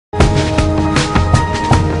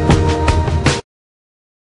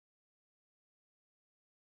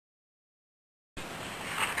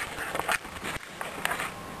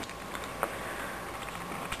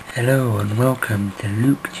Hello and welcome to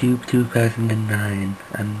Blog2 2009,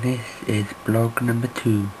 and this is blog number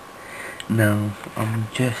 2. Now, I'm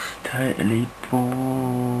just totally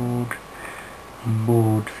bored,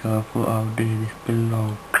 so I thought I'll do this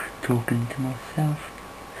blog talking to myself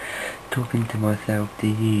to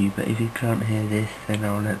you. But if you can't hear this, then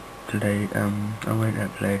I won't upload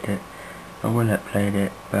it. I will upload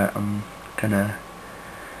it, but I'm gonna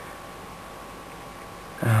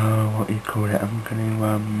I'm gonna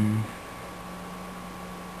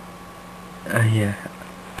yeah,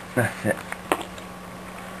 that's it.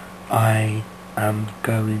 I am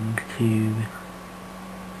going to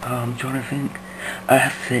I'm trying to think.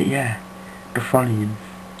 That's it, yeah. The volume.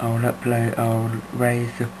 I'll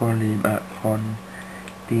raise the volume up on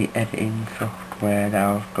the editing software that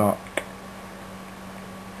I've got.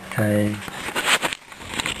 So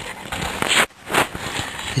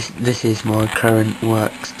this is my current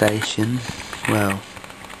workstation. Well,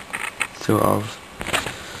 sort of.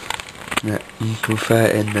 Yeah, I'm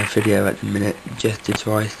converting the video at the minute just to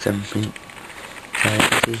try something. So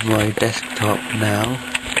this is my desktop now,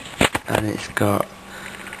 and it's got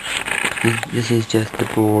this is just a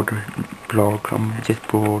bored blog. I'm just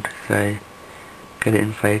bored, so get it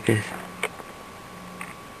in focus.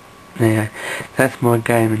 Yeah, that's my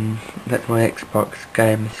gaming. That's my Xbox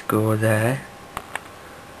game score there.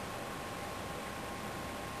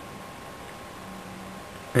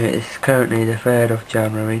 It's currently the 3rd of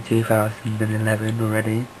January 2011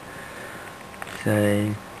 already.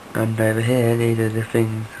 So, and over here, these are the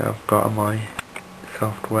things I've got on my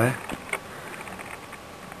software.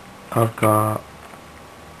 I've got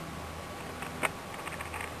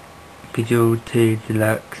Bejeweled 2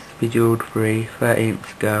 Deluxe, Bejeweled 3, 13th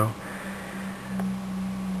scale,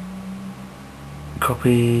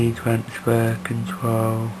 Copy Transfer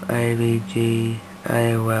Control, AVG,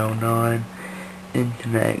 AOL 9,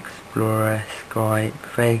 Internet Explorer, Skype,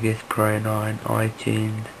 Vegas Pro 9,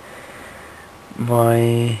 iTunes,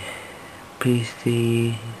 my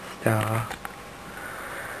PC Star.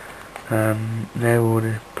 They're all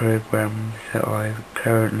the programs that I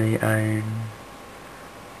currently own.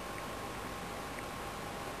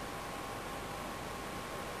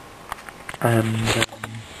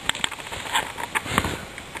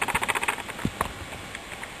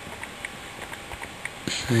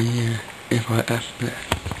 So yeah, if I upload,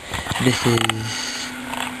 this is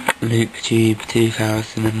Blog2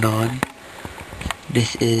 2009.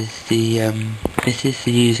 This is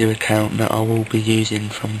the user account that I will be using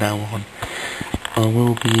from now on. I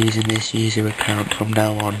will be using this user account from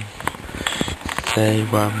now on. So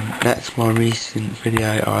that's my recent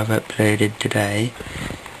video I've uploaded today,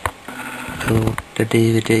 called the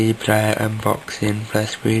DVD player unboxing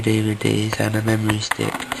plus 3 DVDs and a memory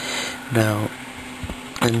stick. Now,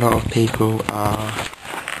 a lot of people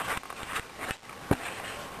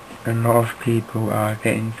are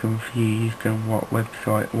getting confused on what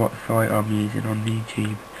site I'm using on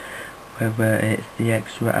YouTube, whether it's the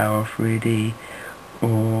Extra Hour 3D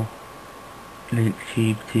or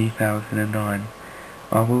Blog2 2009.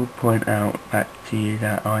 I will point out back to you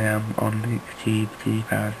that I am on Blog2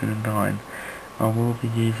 2009. I will be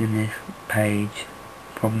using this page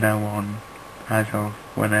from now on, as of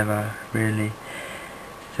whenever, really.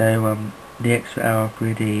 So the Extra Hour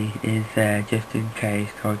 3D is there just in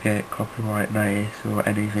case I get copyright notice or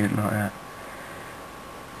anything like that.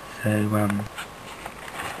 So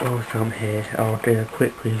whilst I'm here, I'll do a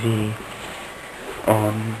quick review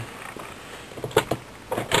on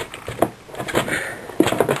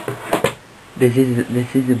this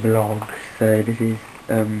is a blog, so this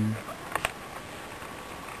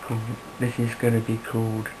is going to be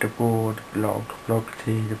called the Bored Blog,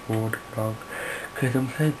 Blog2, the Bored Blog, because I'm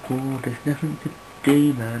so bored, there's nothing to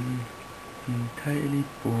do, man. I'm totally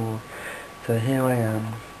bored. So here I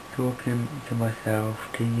am, talking to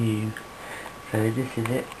myself, to you. So this is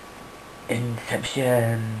it,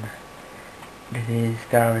 Inception. This is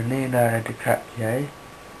starring Leonardo DiCaprio,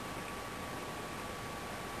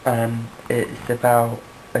 and it's about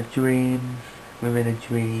a dream within a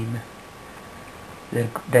dream.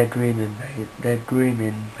 They're dreaming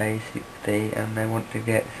basically, and they want to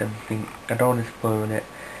get something. I don't want to spoil it,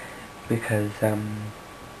 because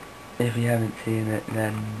if you haven't seen it,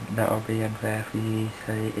 then that'll be unfair for you.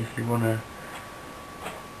 So if you wanna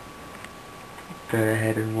go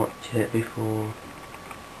ahead and watch it before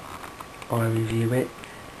I review it,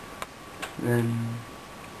 then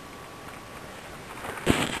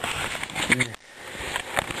yeah.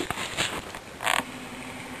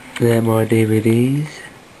 They're my DVDs.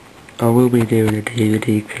 I will be doing a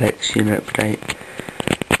DVD collection update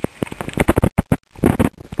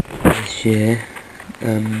this year.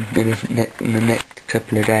 in the next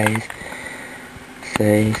couple of days,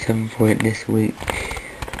 say some point this week.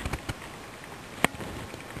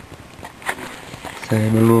 So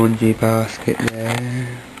my laundry basket there.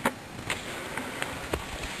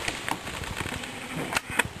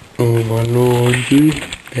 All my laundry,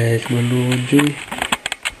 there's my laundry,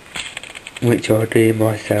 which I do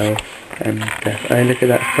myself and stuff. Oh, look at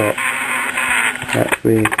that sock, that's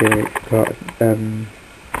really good. It's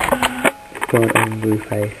got an angry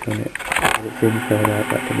face on it, but it's inside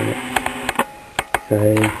out at the minute. So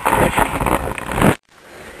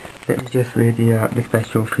let me just read you out the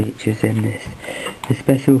special features in this. The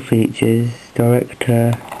special features: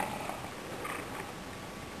 director,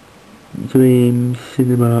 dream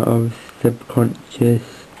cinema of subconscious.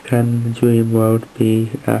 Can the dream world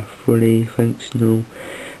be a fully functional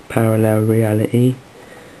parallel reality?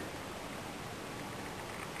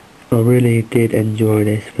 I really did enjoy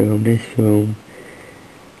this film. This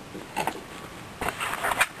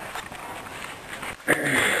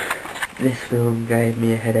film gave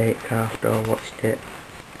me a headache after I watched it.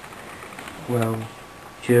 Well,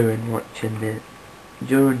 during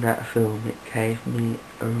that film, it gave me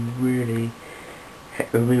a real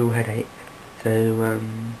headache. So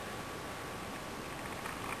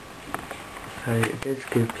it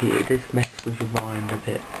does mess with your mind a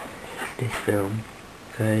bit, this film.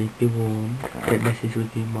 So be warned, it messes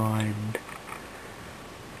with your mind.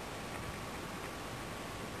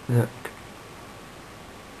 Look,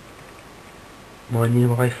 my new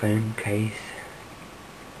iPhone case.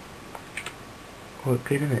 Quite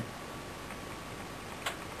good, isn't it?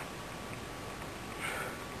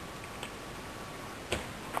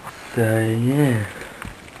 So yeah,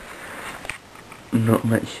 not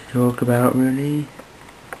much to talk about really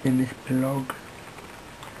in this blog.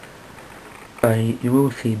 You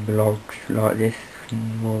will see blogs like this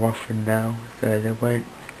more often now, so there won't.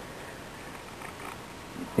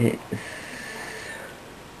 It's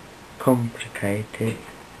complicated.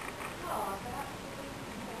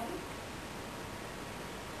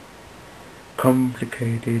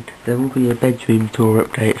 There will be a bedroom tour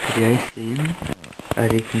update video soon.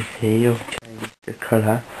 As you can see, I've changed the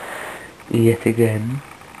colour yet again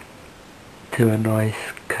to a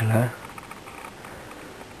nice colour.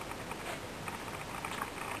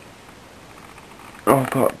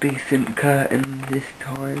 I've got decent curtains this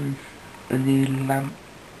time, a new lamp,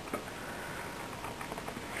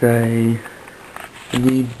 so a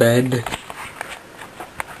new bed.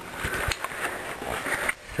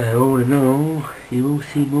 So all in all, you will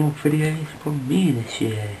see more videos from me this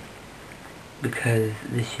year, because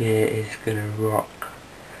this year is gonna rock.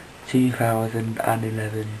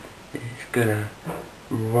 2011 is gonna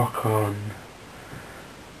rock on.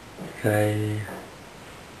 So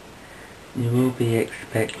you will be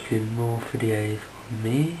expecting more videos from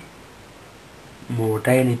me, more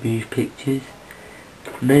daily booth pictures.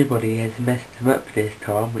 Nobody has messed them up this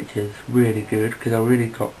time, which is really good, because I really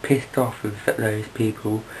got pissed off with those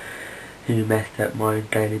people who messed up my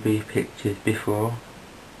daily booth pictures before.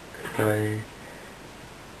 So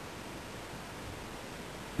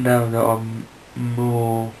now that I'm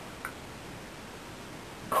more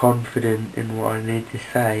confident in what I need to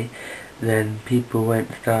say, then people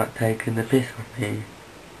won't start taking the piss on me.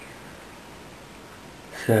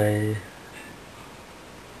 So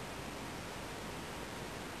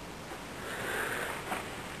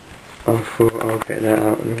I thought I'll get that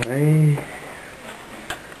out of the way.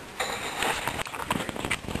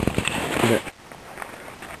 Look,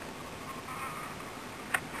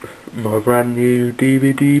 my brand new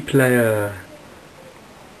DVD player.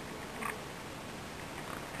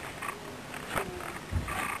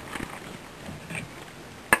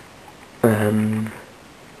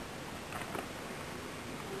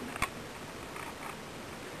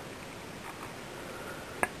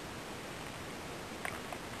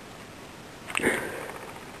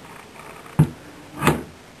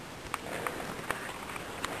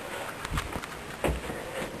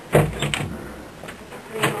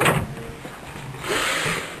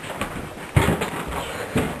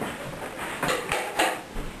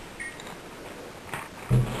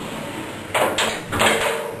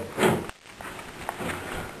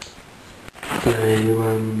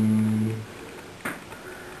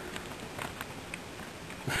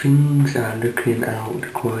 Things are looking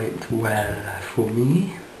out quite well for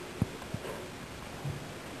me.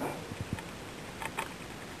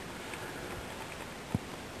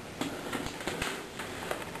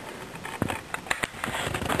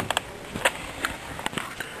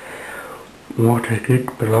 What a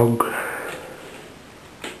good blog.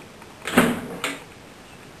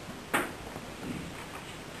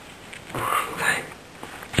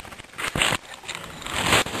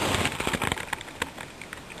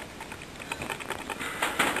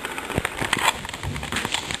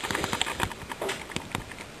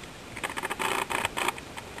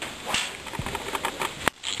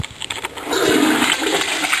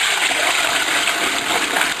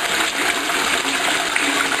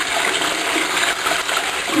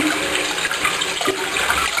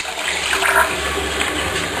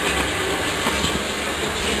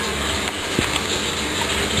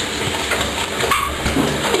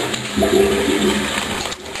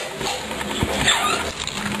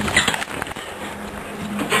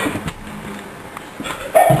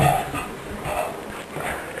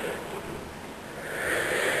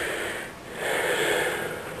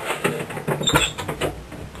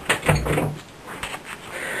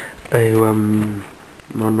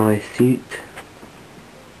 My nice suit.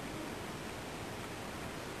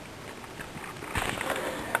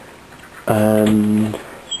 And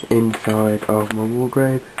inside of my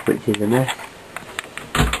wardrobe, which is a mess.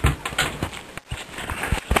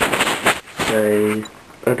 So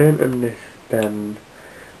I don't understand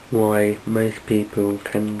why most people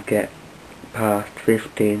can get past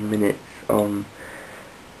 15 minutes on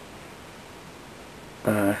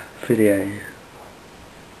a video.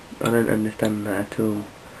 I don't understand that at all.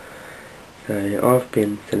 So I've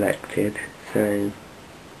been selected, so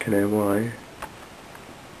don't know why.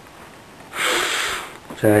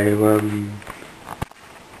 So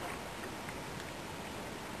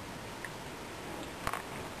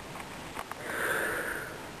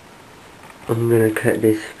I'm gonna cut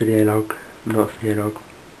this blog.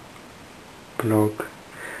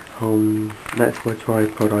 That's my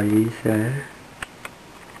tripod I use there.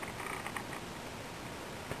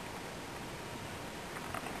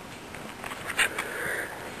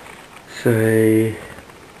 So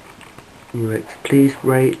please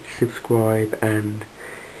rate, subscribe and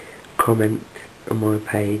comment on my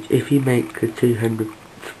page. If you make a 200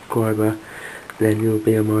 subscriber, then you'll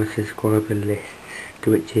be on my subscriber list,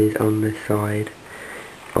 which is on the side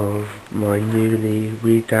of my newly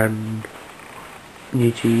redone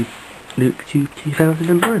YouTube LukeTube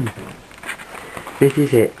 2009. This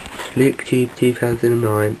is it. LukeTube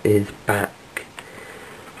 2009 is back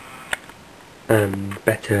and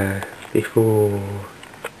better before.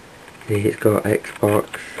 See, it's got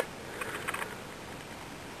Xbox,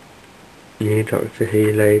 new Doctor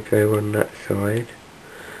Who logo on that side,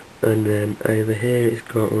 and then over here it's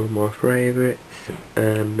got all my favourites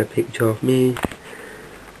and a picture of me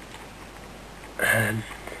and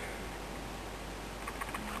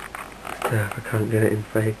stuff. I can't get it in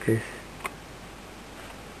focus.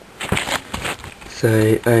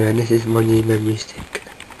 So, oh, and this is my new memory stick.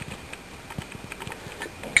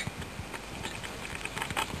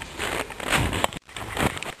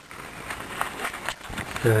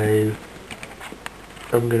 So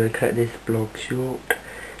I'm gonna cut this blog short.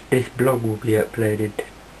 This blog will be uploaded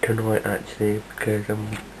tonight actually, because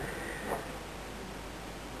I'm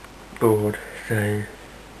bored. So,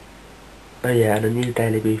 oh yeah, and a new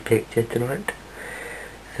Daily Booth picture tonight.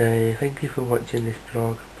 So thank you for watching this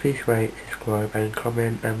vlog. Please rate, subscribe and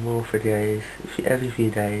comment, and more videos every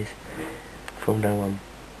few days from now on.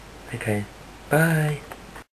 Okay, bye.